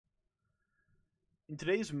In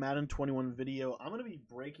today's Madden 21 video, I'm going to be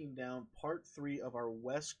breaking down part 3 of our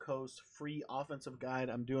West Coast free offensive guide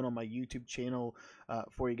I'm doing on my YouTube channel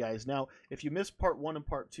for you guys. Now, if you missed part 1 and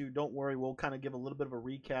part 2, don't worry. We'll kind of give a little bit of a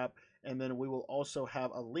recap, and then we will also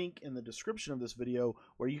have a link in the description of this video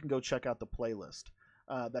where you can go check out the playlist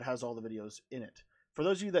that has all the videos in it. For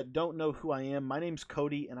those of you that don't know who I am, my name's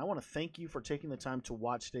Cody, and I want to thank you for taking the time to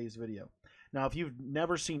watch today's video. Now, if you've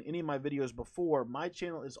never seen any of my videos before, my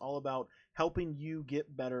channel is all about helping you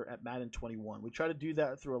get better at Madden 21. We try to do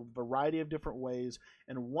that through a variety of different ways,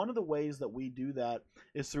 and one of the ways that we do that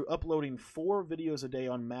is through uploading 4 videos a day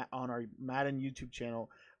on our Madden YouTube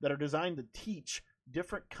channel that are designed to teach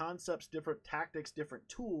different concepts, different tactics, different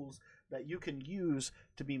tools that you can use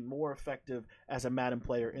to be more effective as a Madden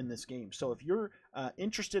player in this game. So if you're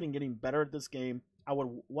interested in getting better at this game, I would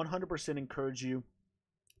 100% encourage you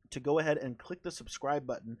to go ahead and click the subscribe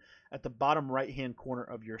button at the bottom right hand corner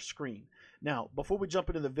of your screen. Now, before we jump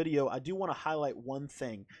into the video, I do want to highlight one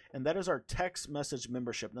thing, and that is our text message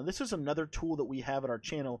membership. Now, this is another tool that we have at our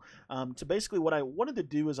channel. To basically what I wanted to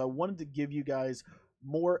do is I wanted to give you guys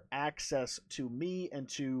more access to me and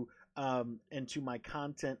to my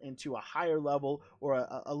content and to a higher level or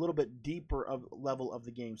a little bit deeper level of the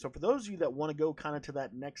game. So for those of you that want to go kind of to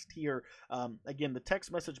that next tier, again, the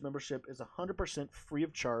text message membership is 100% free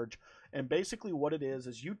of charge. And basically what it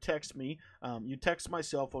is you text me, you text my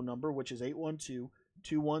cell phone number, which is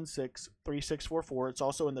 812-216-3644. It's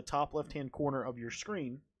also in the top left-hand corner of your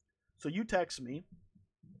screen. So you text me,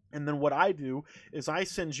 and then what I do is I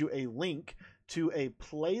send you a link to a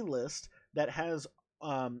playlist that has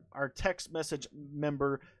our text message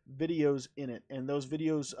member videos in it, and those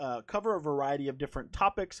videos cover a variety of different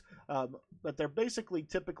topics, but they're basically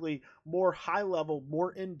typically more high level,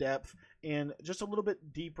 more in depth, and just a little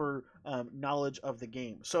bit deeper knowledge of the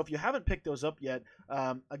game. So if you haven't picked those up yet,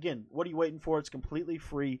 again, what are you waiting for? It's completely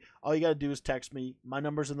free. All you got to do is text me. My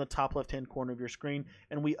number's in the top left hand corner of your screen,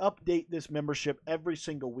 and we update this membership every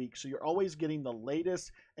single week, so you're always getting the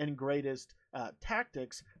latest and greatest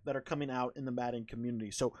tactics that are coming out in the Madden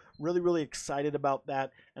community. So really excited about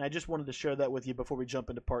that, and I just wanted to share that with you before we jump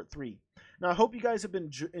into part 3. Now, I hope you guys have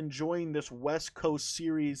been enjoying this West Coast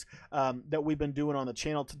series that we've been doing on the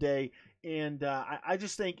channel today, and I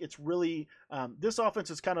just think it's really this offense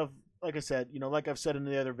is kind of, like I said, like I've said in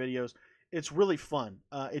the other videos, it's really fun.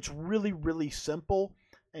 It's really simple,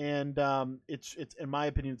 and it's in my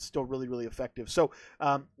opinion, it's still really effective. So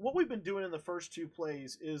what we've been doing in the first 2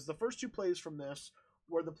 plays is the first 2 plays from this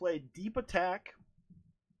were the play deep attack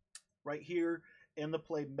right here and the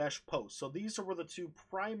play mesh post. So these were the 2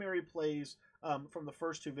 primary plays from the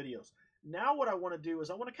first 2 videos. Now what I want to do is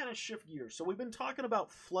I want to kind of shift gears. So we've been talking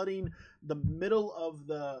about flooding the middle of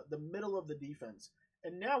the middle of the defense.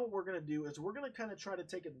 And now what we're going to do is we're going to kind of try to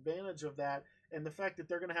take advantage of that and the fact that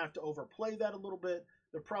they're going to have to overplay that a little bit.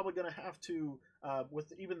 They're probably going to have to,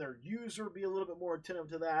 with even their user, be a little bit more attentive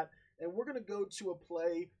to that. And we're going to go to a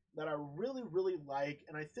play that I really like.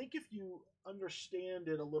 And I think if you understand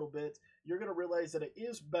it a little bit, you're going to realize that it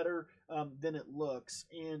is better than it looks.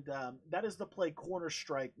 And that is the play corner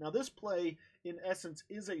strike. Now, this play, in essence,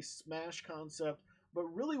 is a smash concept. But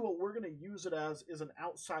really what we're going to use it as is an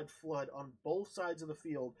outside flood on both sides of the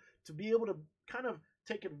field to be able to kind of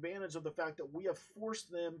take advantage of the fact that we have forced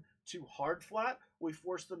them to hard flat. We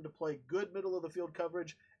forced them to play good middle of the field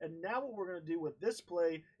coverage. And now what we're going to do with this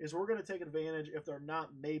play is we're going to take advantage if they're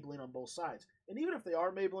not Maybelline on both sides. And even if they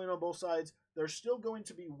are Maybelline on both sides, there's still going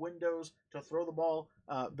to be windows to throw the ball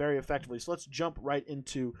very effectively. So let's jump right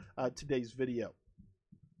into today's video.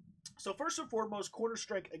 So first and foremost, corner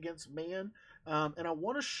strike against man, and I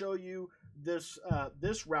want to show you this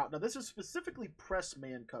this route. Now this is specifically press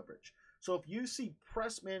man coverage. So if you see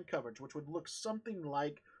press man coverage, which would look something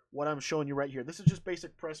like what I'm showing you right here, this is just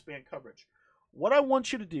basic press man coverage. What I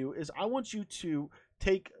want you to do is I want you to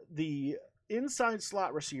take the inside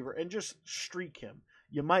slot receiver and just streak him.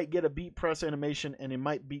 You might get a beat press animation, and it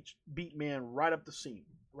might beat man right up the seam,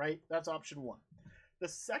 right? That's option 1. The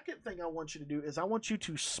second thing I want you to do is I want you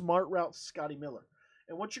to smart route Scotty Miller.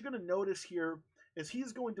 And what you're going to notice here is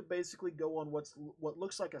he's going to basically go on what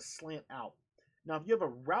looks like a slant out. Now, if you have a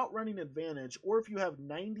route running advantage, or if you have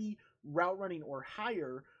 90 route running or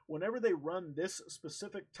higher, whenever they run this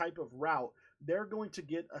specific type of route, they're going to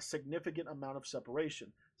get a significant amount of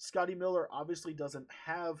separation. Scotty Miller obviously doesn't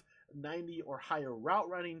have 90 or higher route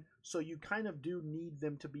running, so you kind of do need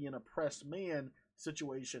them to be in a press man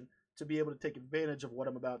situation to be able to take advantage of what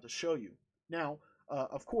I'm about to show you. Now,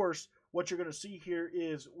 of course, what you're going to see here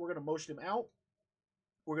is we're going to motion him out.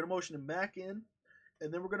 We're going to motion him back in.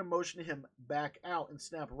 and then we're going to motion him back out and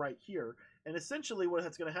snap right here. And essentially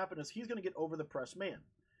what's going to happen is he's going to get over the press man.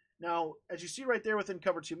 Now, as you see right there within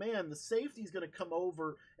cover 2 man, the safety is going to come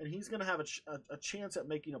over, and he's going to have a chance at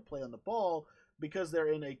making a play on the ball because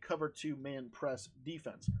they're in a cover 2 man press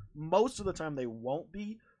defense. Most of the time they won't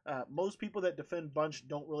be. Most people that defend bunch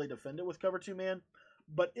don't really defend it with cover 2 man.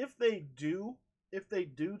 But if they do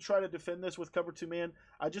try to defend this with cover 2 man,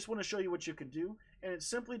 I just want to show you what you can do. And it's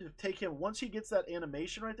simply to take him, once he gets that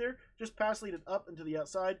animation right there, just pass lead it up into the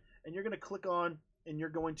outside, and you're going to click on, and you're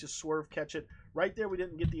going to swerve catch it. Right there, we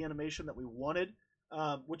didn't get the animation that we wanted,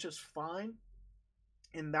 which is fine.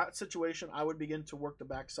 In that situation, I would begin to work the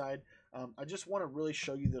backside. I just want to really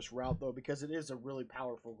show you this route, though, because it is a really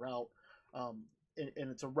powerful route.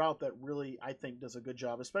 And it's a route that really, I think, does a good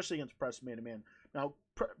job, especially against press man-to-man. Now,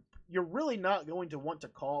 you're really not going to want to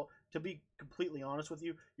call, to be completely honest with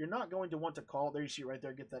you, you're not going to want to call, there you see right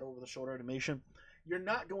there, get that over-the-shoulder animation. You're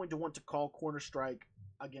not going to want to call corner strike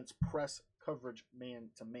against press coverage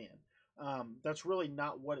man-to-man. That's really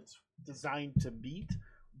not what it's designed to beat,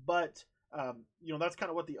 but, that's kind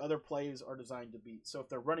of what the other plays are designed to beat. So if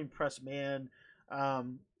they're running press man,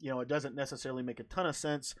 it doesn't necessarily make a ton of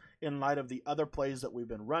sense in light of the other plays that we've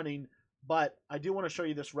been running. But I do want to show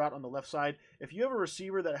you this route on the left side. If you have a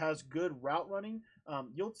receiver that has good route running,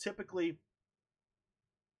 you'll typically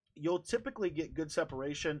get good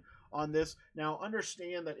separation on this. Now,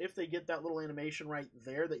 understand that if they get that little animation right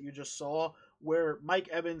there that you just saw, where Mike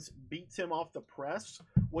Evans beats him off the press,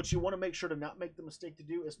 what you want to make sure to not make the mistake to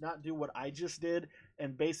do is not do what I just did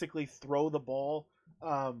and basically throw the ball.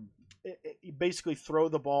 Basically throw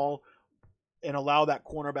the ball and allow that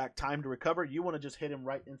cornerback time to recover. You want to just hit him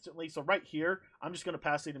right instantly. So right here, I'm just going to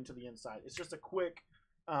pass lead him to the inside. It's just a quick,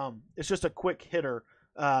 hitter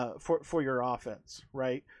for your offense,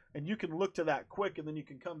 right? And you can look to that quick, and then you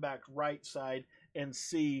can come back right side and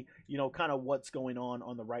see, kind of what's going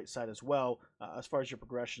on the right side as well, as far as your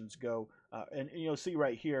progressions go. And you'll see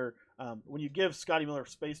right here, when you give Scotty Miller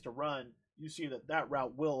space to run, you see that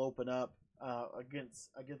route will open up against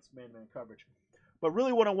man-to-man coverage. But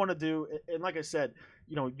really what I want to do, and like I said,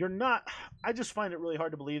 I just find it really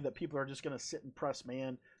hard to believe that people are just going to sit and press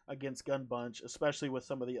man against gun bunch, especially with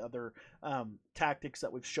some of the other tactics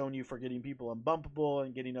that we've shown you for getting people unbumpable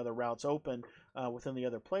and getting other routes open within the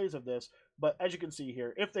other plays of this. But as you can see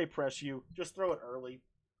here, if they press you, just throw it early.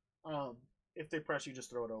 If they press you,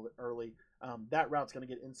 just throw it early. That route's going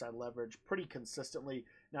to get inside leverage pretty consistently.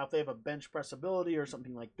 Now, if they have a bench press ability or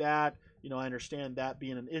something like that, I understand that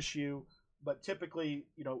being an issue. But typically,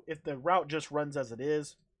 if the route just runs as it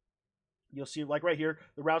is, you'll see, like right here,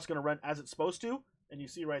 the route's going to run as it's supposed to. And you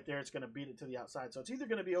see right there, it's going to beat it to the outside. So it's either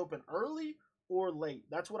going to be open early or late.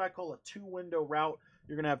 That's what I call a 2-window route.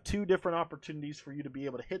 You're going to have 2 different opportunities for you to be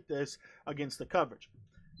able to hit this against the coverage.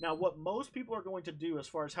 Now, what most people are going to do as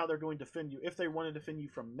far as how they're going to defend you, if they want to defend you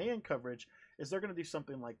from man coverage, is they're going to do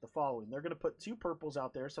something like the following. They're going to put 2 purples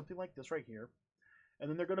out there, something like this right here. And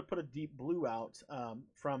then they're going to put a deep blue out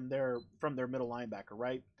from their middle linebacker,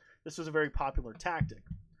 right? This is a very popular tactic.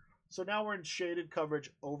 So now we're in shaded coverage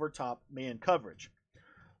over top man coverage.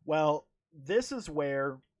 Well, this is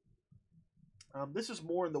where this is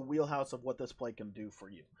more in the wheelhouse of what this play can do for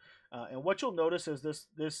you. And what you'll notice is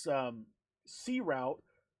this C route,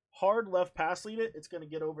 hard left pass lead it, it's going to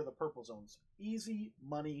get over the purple zones. Easy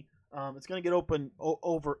money. It's going to get open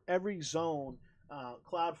over every zone.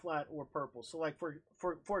 Cloud, flat, or purple. So like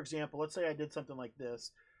for example, let's say I did something like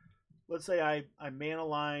this. Let's say I man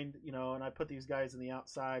aligned, and I put these guys in the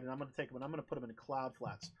outside, and I'm going to take them and I'm going to put them in cloud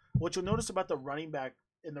flats. What you'll notice about the running back,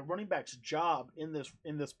 and the running back's job in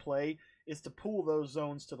this play, is to pull those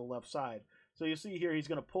zones to the left side. So you see here, he's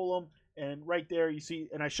going to pull them, and right there you see,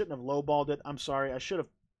 and I shouldn't have lowballed it. I'm sorry, I should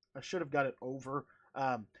have got it over.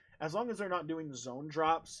 As long as they're not doing zone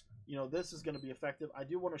drops, this is going to be effective. I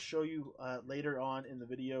do want to show you later on in the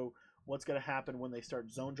video what's going to happen when they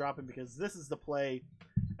start zone dropping, because this is the play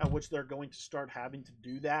at which they're going to start having to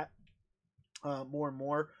do that more and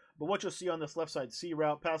more. But what you'll see on this left side C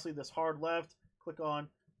route, pass lead this hard left, click on,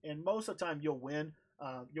 and most of the time you'll win.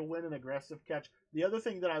 You'll win an aggressive catch. The other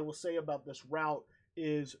thing that I will say about this route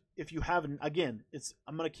is, if you haven't, again,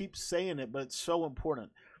 I'm going to keep saying it, but it's so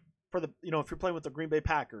important. For the, if you're playing with the Green Bay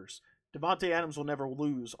Packers, Devontae Adams will never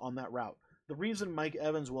lose on that route. The reason Mike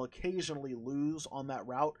Evans will occasionally lose on that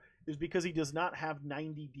route is because he does not have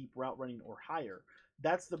 90 deep route running or higher.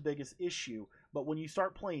 That's the biggest issue. But when you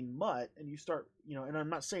start playing Mutt, and you start, and I'm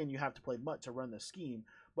not saying you have to play Mutt to run this scheme,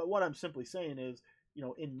 but what I'm simply saying is,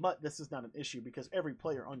 in Mutt, this is not an issue, because every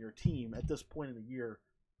player on your team at this point in the year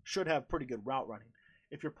should have pretty good route running.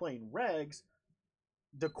 If you're playing regs,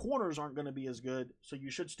 The corners aren't going to be as good, so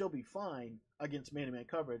you should still be fine against man-to-man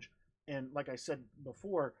coverage. And like I said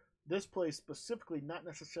before, this play specifically not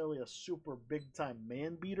necessarily a super big-time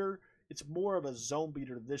man beater. It's more of a zone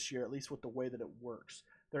beater this year, at least with the way that it works.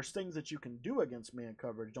 There's things that you can do against man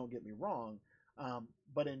coverage, don't get me wrong.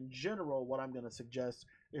 But in general, what I'm going to suggest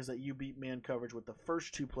is that you beat man coverage with the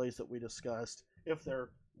first two plays that we discussed if they're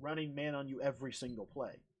running man on you every single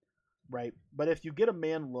play, right? But if you get a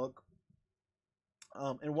man look,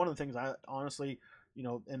 and one of the things I honestly,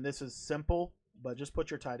 and this is simple, but just put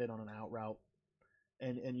your tight end on an out route,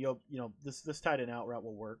 and you'll, this tight end out route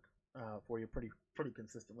will work for you pretty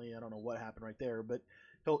consistently. I don't know what happened right there, but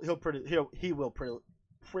he will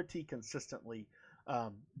pretty consistently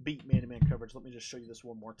beat man-to-man coverage. Let me just show you this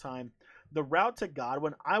one more time. The route to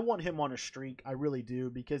Godwin, I want him on a streak. I really do,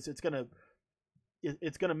 because it's gonna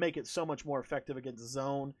make it so much more effective against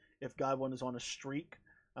zone if Godwin is on a streak.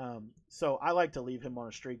 So I like to leave him on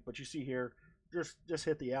a streak, but you see here, just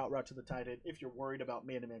hit the out route to the tight end if you're worried about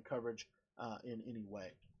man-to-man coverage in any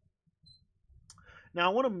way. Now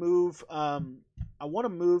I want to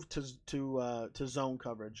move to zone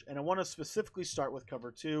coverage, and I want to specifically start with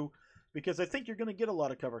cover 2 because I think you're going to get a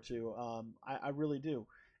lot of cover 2. I really do.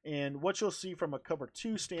 And what you'll see from a cover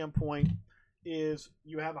 2 standpoint is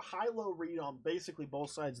you have a high-low read on basically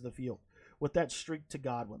both sides of the field with that streak to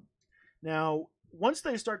Godwin. Now, once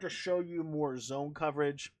they start to show you more zone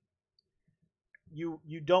coverage, you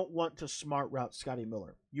don't want to smart route Scotty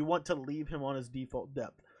Miller. You want to leave him on his default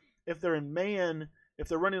depth. If they're in man, if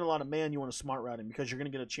they're running a lot of man, you want to smart route him because you're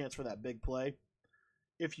going to get a chance for that big play.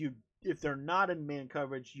 If they're not in man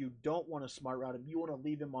coverage, you don't want to smart route him. You want to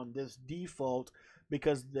leave him on this default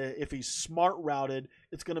because if he's smart routed,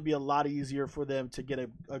 it's going to be a lot easier for them to get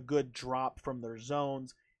a good drop from their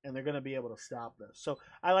zones, and they're going to be able to stop this. So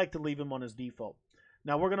I like to leave him on his default.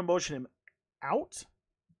 Now we're going to motion him out,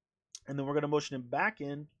 and then we're going to motion him back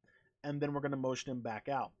in, and then we're going to motion him back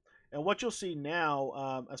out. And what you'll see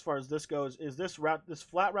now, as far as this goes, is this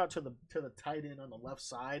flat route to the tight end on the left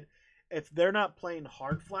side. If they're not playing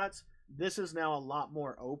hard flats, this is now a lot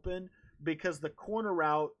more open because the corner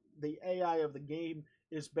route, the AI of the game,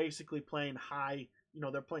 is basically playing high.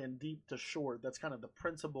 They're playing deep to short. That's kind of the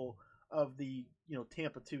principle of the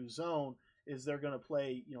Tampa 2 zone, is they're going to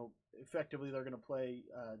play effectively they're going to play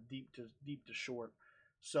deep to short.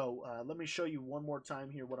 So let me show you one more time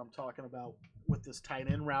here what I'm talking about with this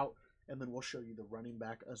tight end route, and then we'll show you the running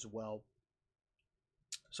back as well.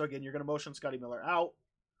 So again, you're going to motion Scotty Miller out,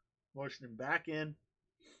 motion him back in,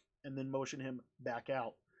 and then motion him back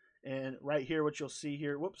out. And right here, what you'll see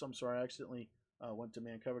here, whoops, I'm sorry, I accidentally went to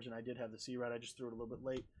man coverage, and I did have the C route. I just threw it a little bit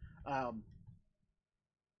late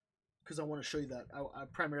because I want to show you that. I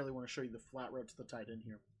primarily want to show you the flat route to the tight end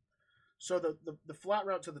here. So the flat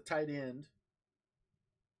route to the tight end,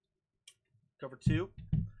 cover 2,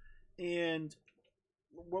 and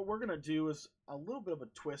what we're going to do is a little bit of a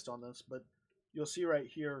twist on this, but you'll see right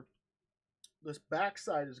here, this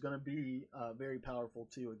backside is going to be very powerful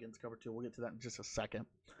too against cover 2. We'll get to that in just a second.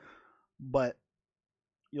 But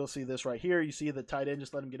you'll see this right here. You see the tight end,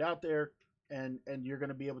 just let him get out there, and you're going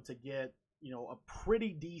to be able to get a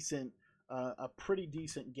pretty decent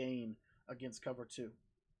gain against cover 2.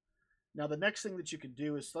 Now the next thing that you can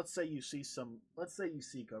do is let's say you see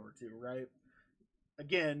cover 2, right?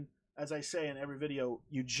 Again, as I say in every video,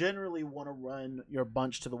 you generally want to run your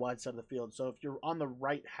bunch to the wide side of the field. So if you're on the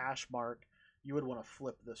right hash mark, you would want to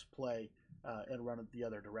flip this play and run it the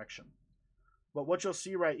other direction. But what you'll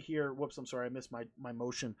see right here, whoops, I'm sorry, I missed my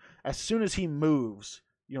motion. As soon as he moves,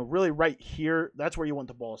 really right here, that's where you want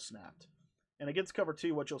the ball snapped. And against cover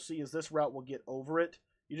 2, what you'll see is this route will get over it.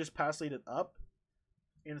 You just pass lead it up,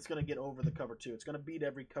 and it's going to get over the cover 2. It's going to beat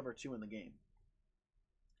every cover 2 in the game.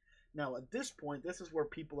 Now, at this point, this is where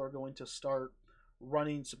people are going to start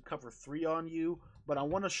running some cover 3 on you, but I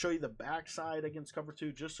want to show you the backside against cover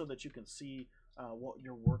 2 just so that you can see what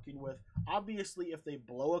you're working with. Obviously, if they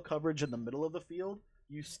blow a coverage in the middle of the field,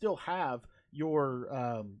 you still have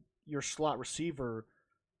your slot receiver,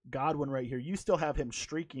 Godwin, right here. You still have him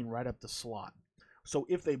streaking right up the slot. So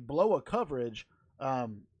if they blow a coverage,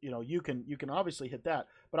 you can obviously hit that.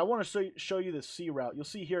 But I want to show you the C route. You'll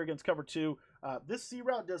see here against cover 2, this C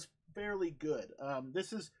route does fairly good.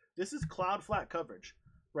 This is cloud flat coverage,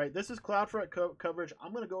 right? This is cloud flat coverage.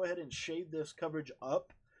 I'm going to go ahead and shade this coverage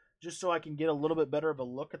up just so I can get a little bit better of a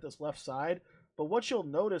look at this left side. But what you'll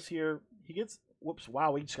notice here, he gets, whoops,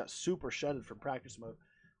 wow, he just got super shedded from practice mode.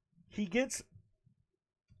 He gets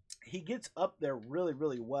up there really,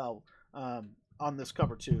 really well on this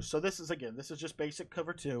cover 2. So this is just basic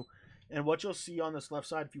cover 2. And what you'll see on this left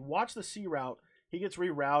side, if you watch the C route, He gets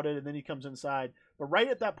rerouted, and then he comes inside. But right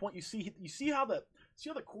at that point, you see how the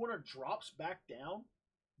corner drops back down.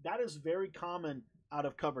 That is very common out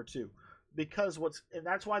of cover 2, because and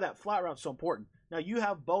that's why that flat route's so important. Now you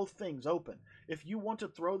have both things open. If you want to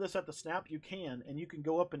throw this at the snap, you can, and you can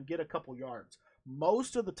go up and get a couple yards.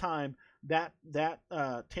 Most of the time, that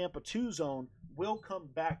Tampa 2 zone will come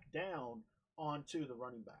back down onto the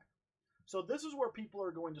running back. So this is where people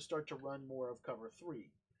are going to start to run more of cover 3.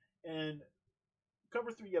 And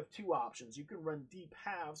cover 3, you have 2 options. You can run deep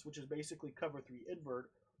halves, which is basically cover 3 invert,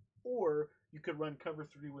 or you could run cover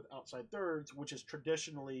 3 with outside thirds, which is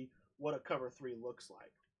traditionally what a cover 3 looks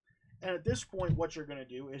like. And at this point, what you're going to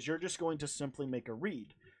do is you're just going to simply make a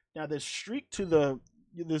read. Now, this streak to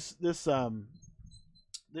this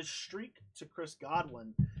streak to Chris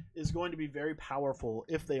Godwin is going to be very powerful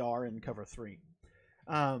if they are in cover 3,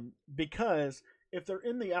 because if they're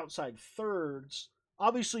in the outside thirds,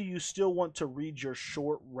 obviously you still want to read your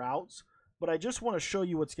short routes. But I just want to show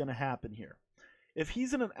you what's going to happen here. If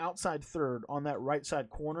he's in an outside third on that right side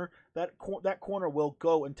corner, that corner will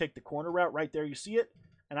go and take the corner route right there. You see it?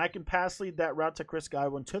 And I can pass lead that route to Chris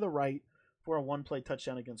Godwin to the right for a 1-play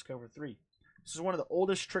touchdown against cover 3. This is one of the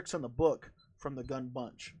oldest tricks in the book from the gun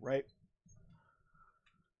bunch, right?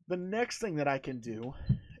 The next thing that I can do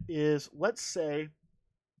is, let's say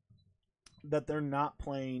that they're not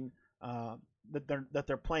playing that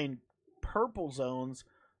they're playing purple zones,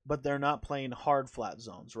 but they're not playing hard flat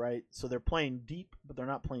zones, right? So they're playing deep, but they're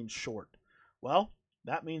not playing short. Well,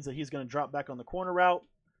 that means that he's going to drop back on the corner route,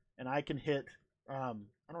 and I can hit. I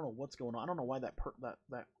don't know what's going on. I don't know why that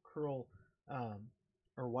curl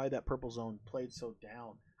or why that purple zone played so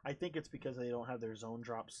down. I think it's because they don't have their zone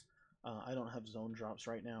drops. I don't have zone drops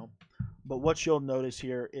right now. But what you'll notice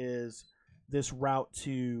here is this route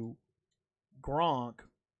to Gronk.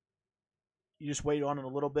 You just wait on it a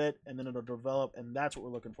little bit, and then it'll develop, and that's what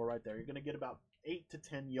we're looking for right there. You're going to get about 8 to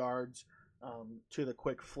 10 yards to the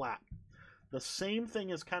quick flat. The same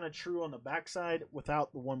thing is kind of true on the backside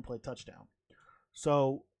without the 1-play touchdown.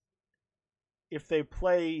 So if they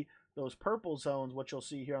play those purple zones, what you'll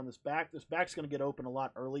see here on this back's going to get open a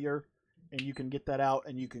lot earlier, and you can get that out,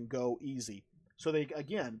 and you can go easy. So you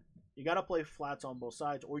got to play flats on both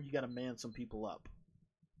sides, or you got to man some people up.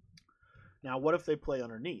 Now, what if they play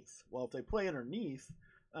underneath? Well, if they play underneath,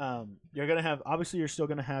 you're going to have, obviously, you're still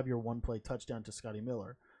going to have your 1-play touchdown to Scotty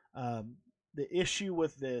Miller. The issue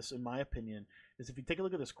with this, in my opinion, is if you take a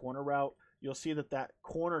look at this corner route, you'll see that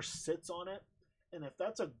corner sits on it. And if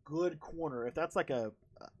that's a good corner, if that's like a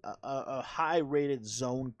high-rated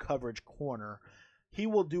zone coverage corner, he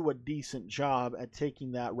will do a decent job at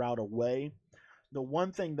taking that route away. The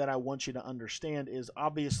one thing that I want you to understand is,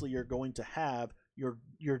 obviously, you're going to have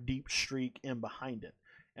your deep streak in behind it.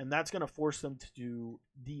 And that's going to force them to do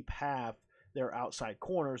deep half their outside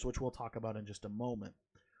corners, which we'll talk about in just a moment.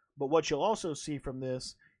 But what you'll also see from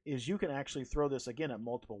this is you can actually throw this again at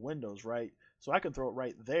multiple windows, right? So I can throw it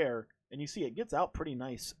right there, and you see it gets out pretty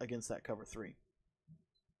nice against that cover 3.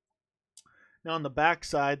 Now on the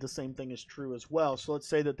backside, the same thing is true as well. So let's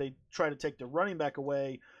say that they try to take the running back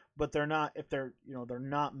away, but they're not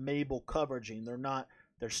Mabel coveraging.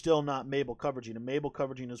 They're still not Mabel coveraging. And Mabel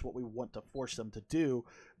coveraging is what we want to force them to do,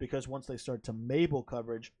 because once they start to Mabel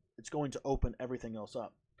coverage, it's going to open everything else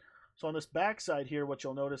up. So on this backside here, what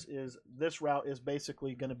you'll notice is this route is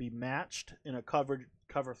basically going to be matched in a cover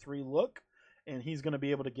 3 look, and he's going to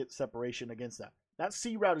be able to get separation against that. That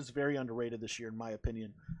C route is very underrated this year, in my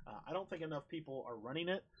opinion. I don't think enough people are running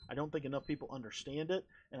it. I don't think enough people understand it,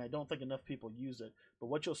 and I don't think enough people use it. But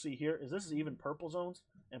what you'll see here is this is even purple zones,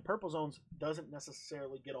 and purple zones doesn't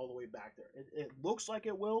necessarily get all the way back there. It looks like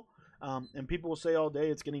it will, and people will say all day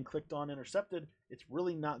it's getting clicked on, intercepted. It's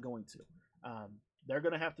really not going to. They're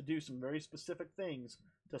going to have to do some very specific things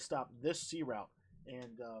to stop this C route,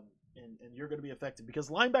 and you're going to be affected, because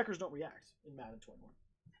linebackers don't react in Madden 21.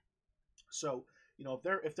 So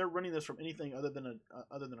if they're running this from anything other than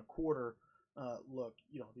a quarter look,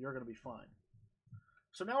 you're going to be fine.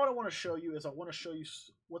 So now what I want to show you is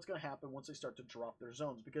what's going to happen once they start to drop their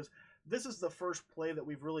zones, because this is the first play that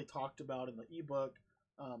we've really talked about in the ebook,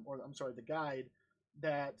 the guide,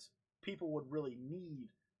 that people would really need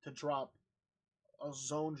to drop. A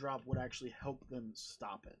zone drop would actually help them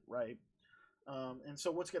stop it, right? And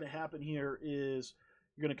so what's going to happen here is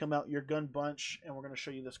you're going to come out your gun bunch, and we're going to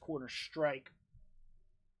show you this corner strike.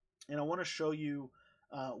 And I want to show you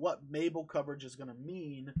what Mabel coverage is going to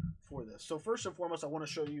mean for this. So first and foremost, I want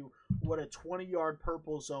to show you what a 20-yard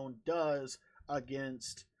purple zone does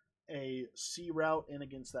against a C route and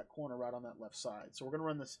against that corner route on that left side. So we're going to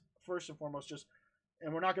run this first and foremost just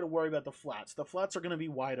And we're not going to worry about the flats. The flats are going to be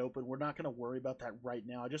wide open. We're not going to worry about that right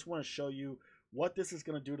now. I just want to show you what this is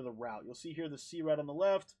going to do to the route. You'll see here the C route on the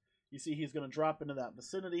left. You see he's going to drop into that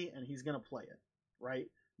vicinity, and he's going to play it, right?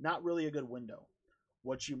 Not really a good window.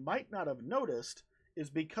 What you might not have noticed is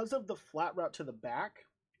because of the flat route to the back,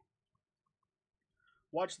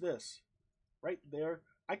 watch this. Right there,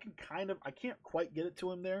 I can't quite get it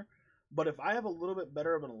to him there, but if I have a little bit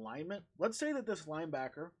better of an alignment, let's say that this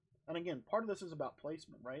linebacker, and again, part of this is about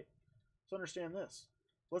placement, right? So understand this.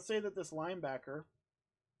 Let's say that this linebacker,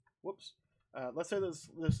 let's say this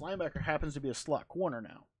linebacker happens to be a slot corner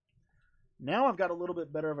now. Now I've got a little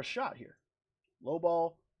bit better of a shot here. Low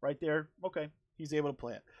ball right there. Okay, he's able to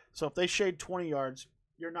play it. So if they shade 20 yards,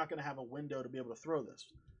 you're not going to have a window to be able to throw this.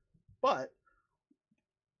 But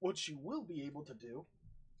what you will be able to do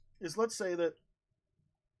is let's say that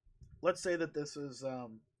this is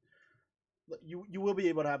you will be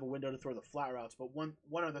able to have a window to throw the flat routes. But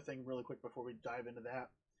one other thing really quick before we dive into that,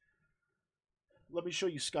 let me show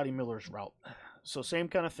you Scotty Miller's route. So same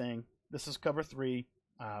kind of thing. This is cover 3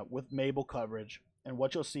 with Mabel coverage, and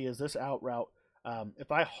what you'll see is this out route.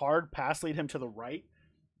 If I hard pass lead him to the right,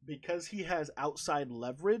 because he has outside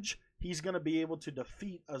leverage, he's going to be able to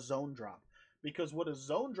defeat a zone drop. Because what a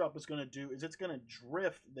zone drop is going to do is it's going to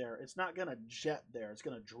drift there. It's not going to jet there. It's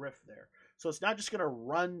going to drift there. So it's not just going to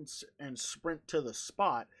run and sprint to the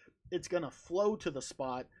spot. It's going to flow to the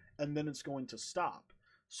spot, and then it's going to stop.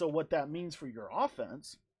 So what that means for your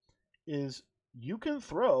offense is you can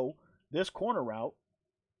throw this corner route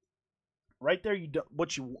right there.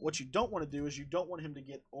 What you don't want to do is you don't want him to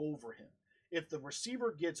get over him. If the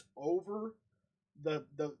receiver gets over the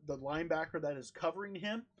linebacker that is covering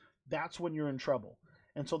him, that's when you're in trouble.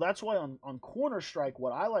 And so that's why on corner strike,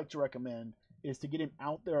 what I like to recommend is to get him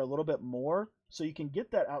out there a little bit more so you can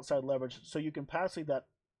get that outside leverage, so you can pass lead that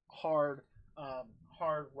hard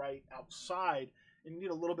right outside, and you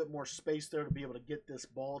need a little bit more space there to be able to get this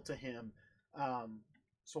ball to him.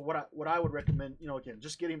 So what I would recommend, again,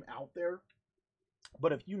 just get him out there.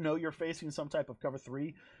 But if you know you're facing some type of cover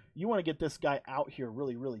 3, you want to get this guy out here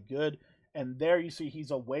really, really good. And there you see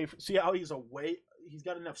he's away. See how he's away? He's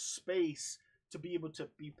got enough space to be able to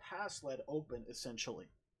be pass led open, essentially.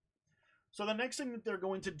 So the next thing that they're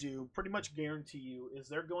going to do, pretty much guarantee you, is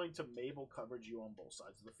they're going to Mabel coverage you on both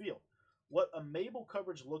sides of the field. What a Mabel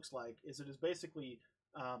coverage looks like is it is basically,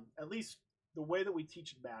 at least the way that we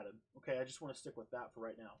teach Madden. Okay, I just want to stick with that for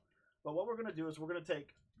right now. But what we're going to do is we're going to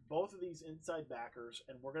take both of these inside backers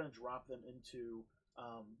and we're going to drop them into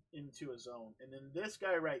a zone. And then this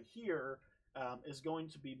guy right here is going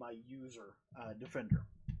to be my user defender,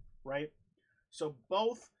 right? So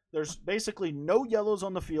there's basically no yellows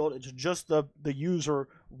on the field. It's just the user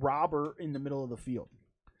robber in the middle of the field.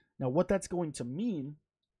 Now what that's going to mean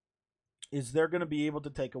is they're going to be able to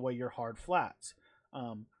take away your hard flats.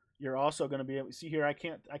 You're also going to be able to see here. I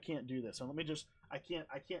can't do this. So let me just I can't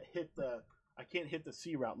hit the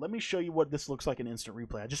C route. Let me show you what this looks like in instant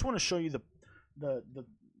replay. I just want to show you the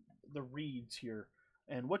reads here.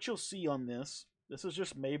 And what you'll see on this is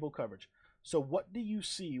just Mabel coverage. So what do you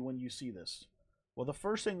see when you see this? Well, the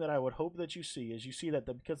first thing that I would hope that you see is you see that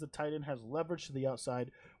because the tight end has leverage to the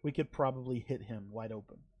outside, we could probably hit him wide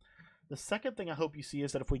open. The second thing I hope you see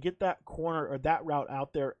is that if we get that corner or that route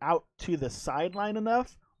out there out to the sideline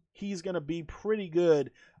enough, he's going to be pretty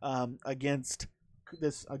good against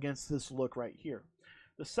this look right here.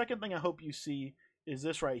 The second thing I hope you see is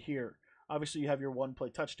this right here. Obviously, you have your one play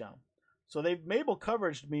touchdown. So they've Mabel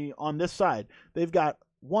coveraged me on this side. They've got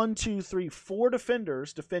 1, 2, 3, 4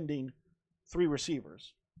 defenders defending 3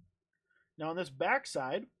 receivers. Now on this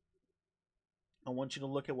backside, I want you to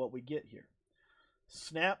look at what we get here.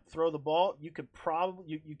 Snap, throw the ball. You could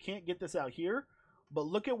probably you can't get this out here, but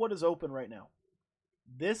look at what is open right now.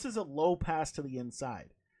 This is a low pass to the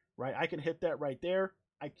inside, right? I can hit that right there.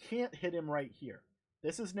 I can't hit him right here.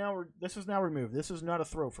 This is now removed. This is not a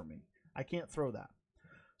throw for me. I can't throw that.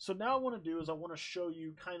 So now what I want to do is I want to show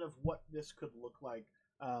you kind of what this could look like,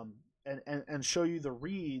 and show you the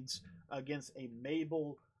reads against a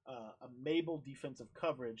Mabel defensive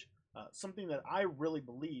coverage, something that I really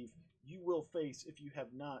believe you will face if you have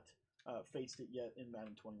not faced it yet in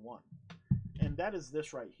Madden 21. And that is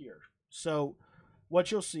this right here. So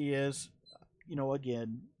what you'll see is,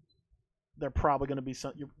 again, they're probably going to be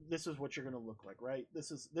this is what you're going to look like, right?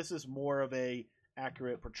 This is more of a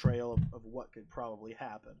accurate portrayal of what could probably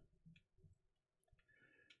happen.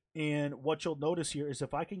 And what you'll notice here is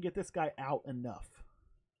if I can get this guy out enough,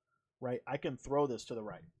 right, I can throw this to the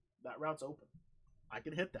right. That route's open. I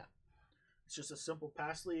can hit that. It's just a simple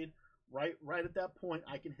pass lead. Right at that point,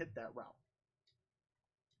 I can hit that route.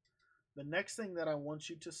 The next thing that I want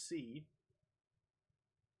you to see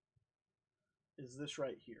is this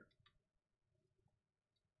right here.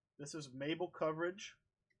 This is Mabel coverage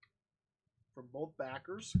for both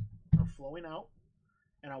backers are flowing out,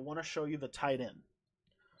 and I want to show you the tight end.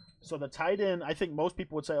 So the tight end, I think most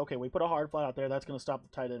people would say, okay, we put a hard flat out there, that's going to stop the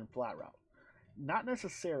tight end flat route. Not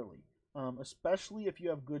necessarily, especially if you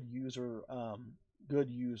have good user.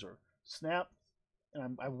 Snap,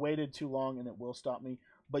 and I've waited too long, and it will stop me.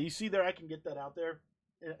 But you see there, I can get that out there,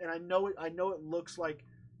 and I know it looks like,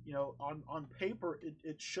 you know, on paper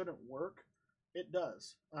it shouldn't work. It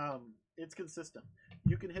does. It's consistent.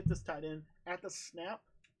 You can hit this tight end at the snap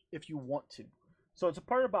if you want to. So it's a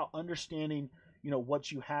part about understanding, you know,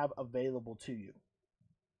 what you have available to you.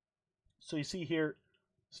 So you see here,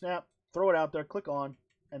 snap, throw it out there, click on,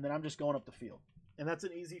 and then I'm just going up the field. And that's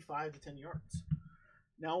an easy 5 to 10 yards.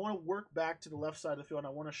 Now I want to work back to the left side of the field, and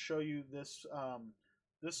I want to show you this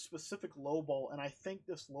this specific low ball. And I think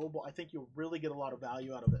this low ball, I think you'll really get a lot of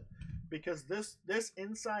value out of it. Because this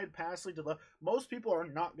inside pass lead to the left, most people are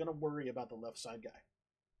not going to worry about the left side guy.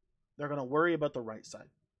 They're going to worry about the right side.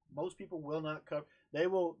 Most people will not cover. They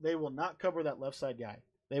will not cover that left side guy.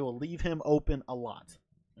 They will leave him open a lot.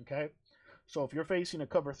 Okay, so if you're facing a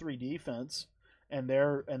cover 3 defense and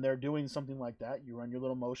they're doing something like that, you run your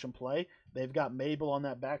little motion play. They've got Mabel on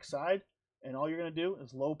that back side, and all you're going to do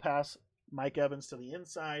is low pass Mike Evans to the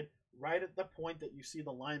inside, right at the point that you see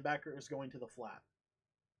the linebacker is going to the flat.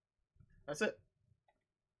 That's it.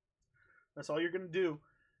 That's all you're going to do,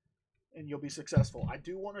 and you'll be successful. I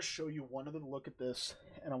do want to show you one other look at this,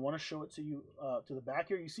 and I want to show it to you to the back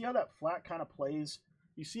here. You see how that flat kind of plays?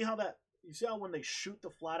 You see how when they shoot the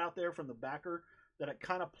flat out there from the backer, that it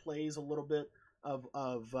kind of plays a little bit of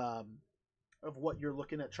what you're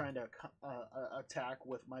looking at trying to attack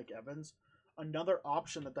with Mike Evans. Another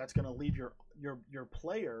option that's going to leave your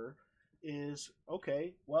player is,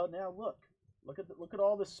 okay, well, now look at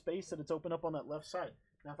all the space that it's opened up on that left side.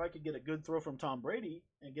 Now, if I could get a good throw from Tom Brady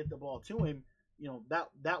and get the ball to him, you know,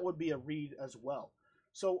 that would be a read as well.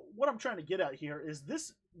 So what I'm trying to get at here is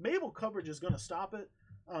this Mabel coverage is going to stop it,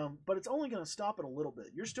 but it's only going to stop it a little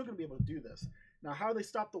bit. You're still going to be able to do this. Now, how do they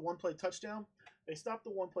stop the one-play touchdown? They stop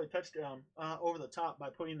the one-play touchdown over the top by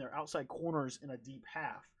putting their outside corners in a deep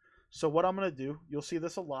half. So what I'm going to do, you'll see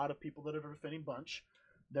this a lot of people that are defending bunch.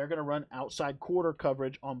 They're going to run outside quarter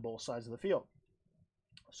coverage on both sides of the field.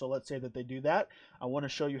 So let's say that they do that. I want to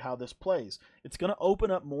show you how this plays. It's going to open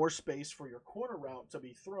up more space for your corner route to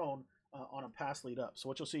be thrown on a pass lead up. So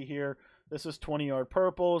what you'll see here, this is 20-yard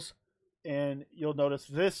purples, and you'll notice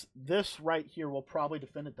this right here will probably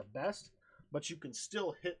defend it the best, but you can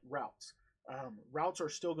still hit routes. Routes are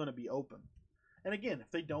still going to be open. And again, if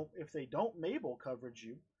they don't Mabel coverage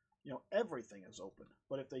you, you know, everything is open.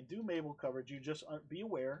 But if they do Mabel coverage, you just be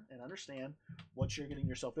aware and understand what you're getting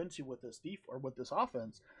yourself into with this with this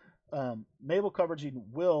offense. Mabel coveraging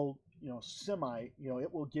will, you know,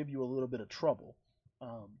 it will give you a little bit of trouble.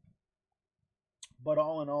 But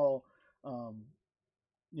all in all,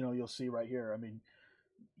 you know, you'll see right here. I mean,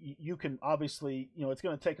 you can obviously, you know, it's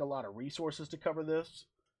going to take a lot of resources to cover this,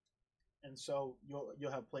 and so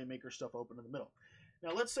you'll have playmaker stuff open in the middle.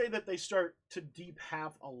 Now, let's say that they start to deep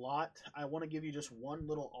half a lot. I want to give you just one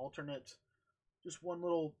little alternate, just one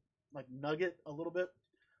little like nugget a little bit.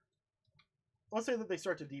 Let's say that they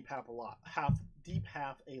start to deep half a lot,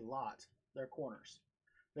 their corners.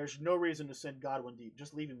 There's no reason to send Godwin deep.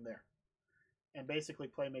 Just leave him there and basically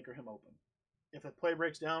playmaker him open. If a play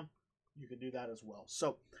breaks down, you can do that as well.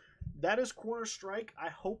 So that is Corner Strike. I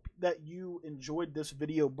hope that you enjoyed this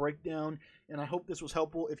video breakdown, and I hope this was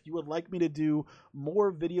helpful. If you would like me to do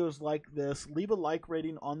more videos like this, leave a like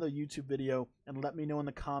rating on the YouTube video and let me know in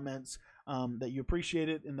the comments that you appreciate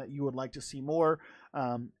it and that you would like to see more.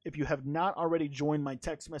 If you have not already joined my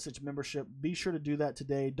text message membership, be sure to do that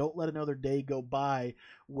today. Don't let another day go by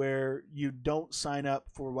where you don't sign up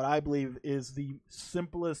for what I believe is the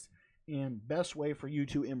simplest and best way for you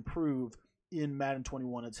to improve in Madden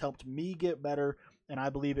 21. It's helped me get better, and I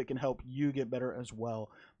believe it can help you get better as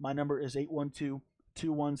well. My number is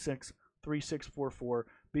 812-216-3644.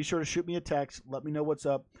 Be sure to shoot me a text. Let me know what's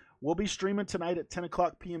up. We'll be streaming tonight at 10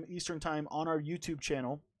 o'clock p.m. Eastern Time on our YouTube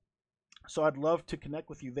channel. So I'd love to connect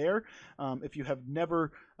with you there. If you have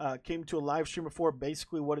never came to a live stream before,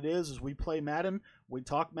 basically what it is we play Madden, we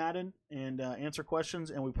talk Madden and answer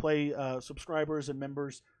questions, and we play subscribers and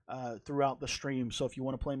members throughout the stream. So if you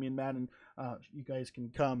want to play me in Madden, you guys can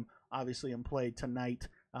come, obviously, and play tonight.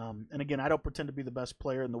 And again, I don't pretend to be the best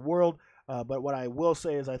player in the world, but what I will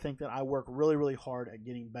say is I think that I work really, really hard at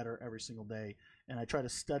getting better every single day, and I try to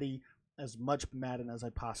study as much Madden as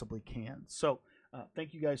I possibly can. So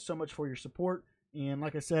Thank you guys so much for your support. And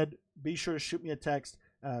like I said, be sure to shoot me a text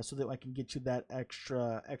so that I can get you that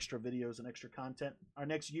extra videos and extra content. Our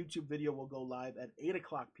next YouTube video will go live at 8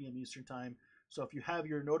 o'clock p.m. Eastern Time. So if you have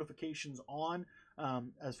your notifications on,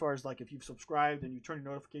 as far as like if you've subscribed and you turn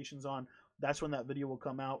your notifications on, that's when that video will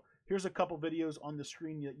come out. Here's a couple videos on the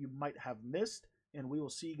screen that you might have missed, and we will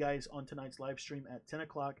see you guys on tonight's live stream at 10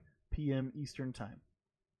 o'clock p.m. Eastern Time.